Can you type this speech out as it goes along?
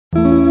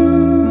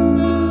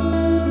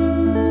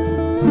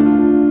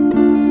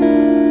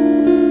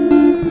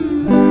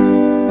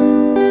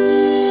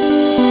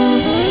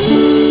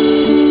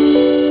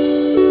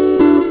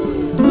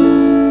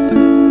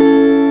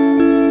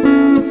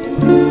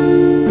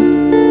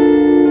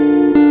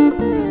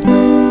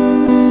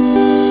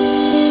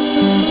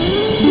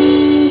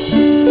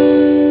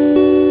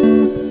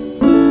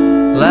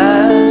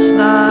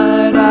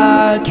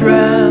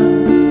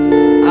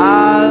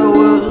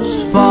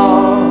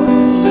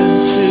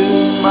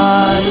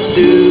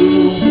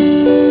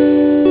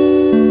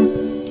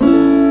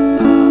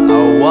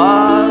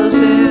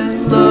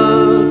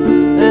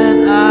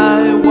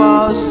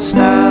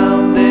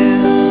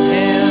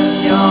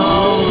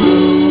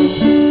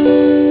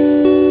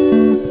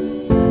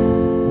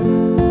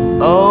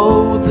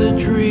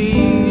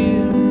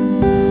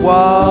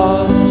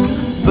was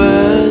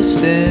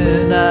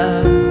bursting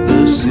at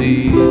the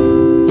seams.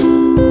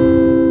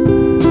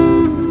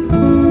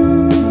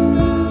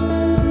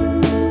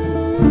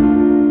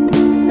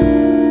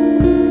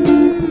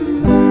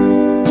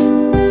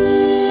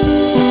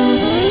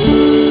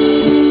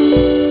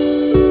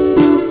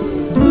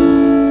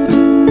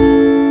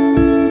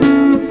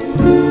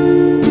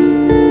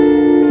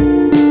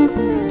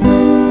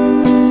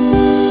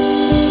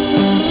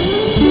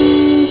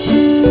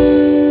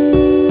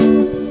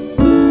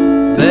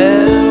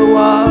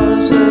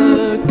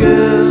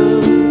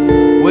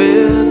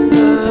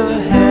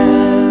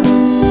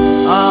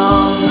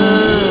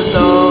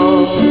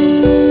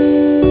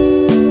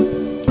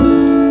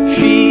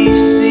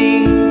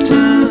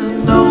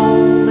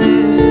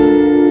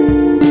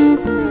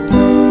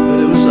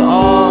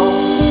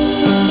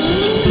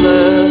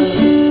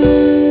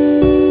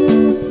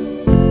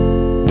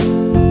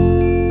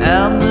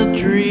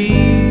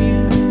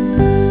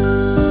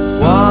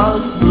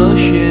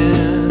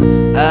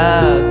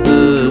 At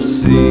the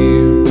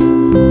seams.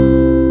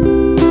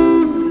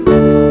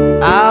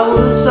 I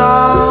was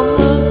on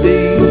the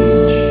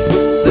beach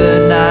the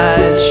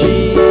night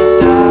she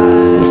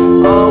died,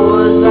 or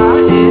was I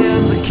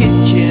in the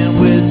kitchen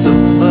with the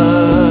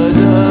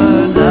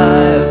murder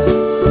knife?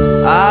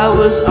 I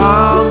was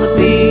on the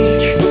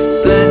beach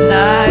the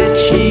night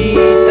she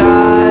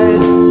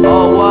died,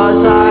 or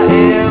was I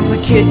in the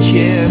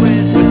kitchen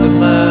with the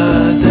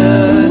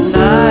murder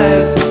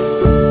knife?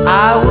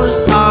 I was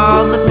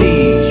on the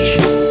beach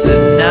the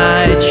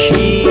night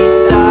she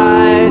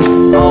died,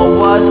 or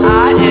was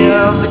I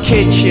in the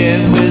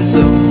kitchen with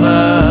the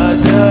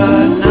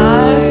murder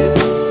knife?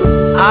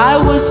 I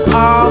was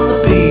on the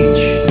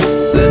beach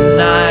the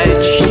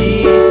night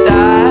she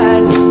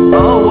died,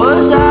 or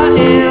was I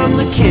in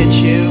the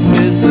kitchen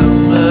with the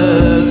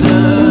murder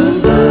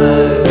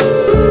knife?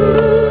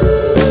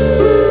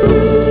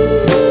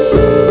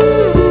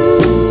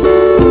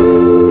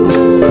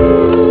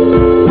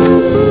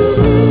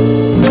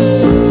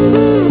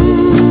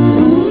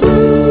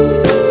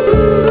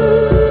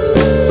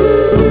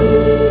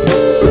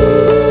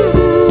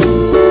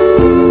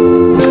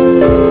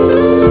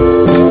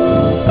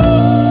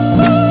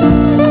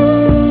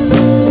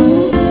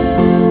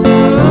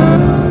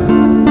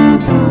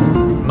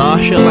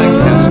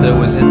 Lancaster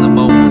was in the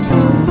moment,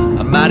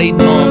 a married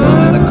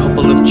Mormon and a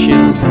couple of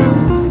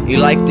children. He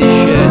liked his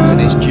shirt and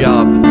his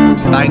job,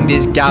 banged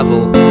his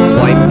gavel,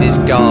 wiped his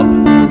gob.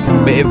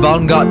 But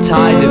Yvonne got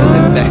tired of his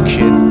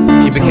affection.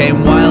 She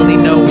became wildly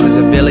known as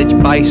a village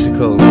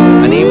bicycle,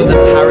 and even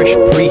the parish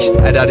priest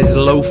had his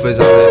loafers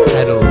on their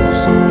pedals.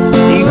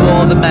 He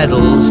wore the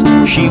medals,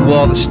 she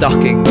wore the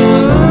stockings,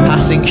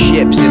 passing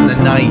ships in the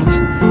night.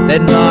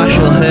 Then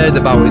Marshall heard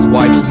about his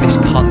wife's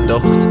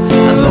misconduct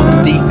and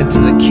looked deep into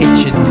the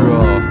kitchen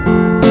drawer.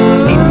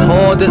 He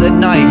pawed at the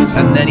knife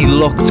and then he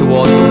looked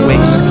toward the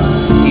whisk.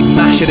 He'd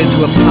mash it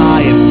into a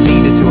pie and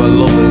feed it to her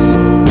lovers.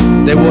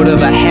 They would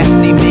have a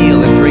hefty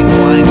meal and drink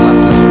wine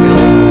glasses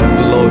filled with her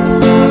blood.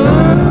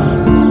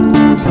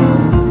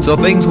 So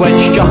things went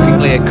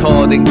shockingly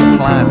according to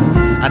plan,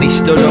 and he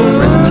stood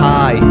over his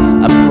pie,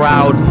 a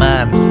proud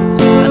man,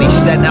 and he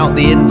sent out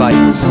the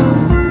invites.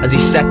 As he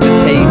set the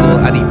table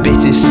and he bit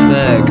his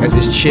smirk as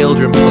his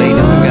children played in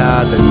the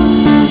garden.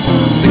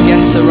 The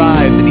guests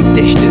arrived and he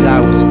dished his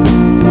out.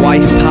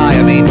 Wife pie,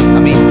 I mean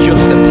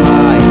just a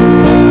pie.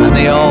 And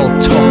they all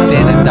tucked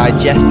in and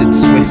digested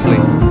swiftly,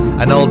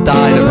 and all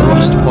died of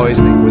rust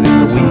poisoning within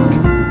the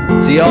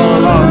week. See, all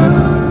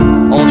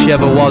along, all she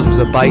ever was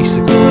a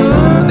bicycle,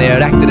 and they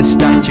erected a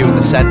statue in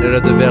the centre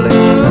of the village.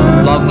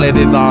 Long live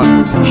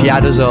Yvonne, she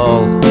had us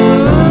all.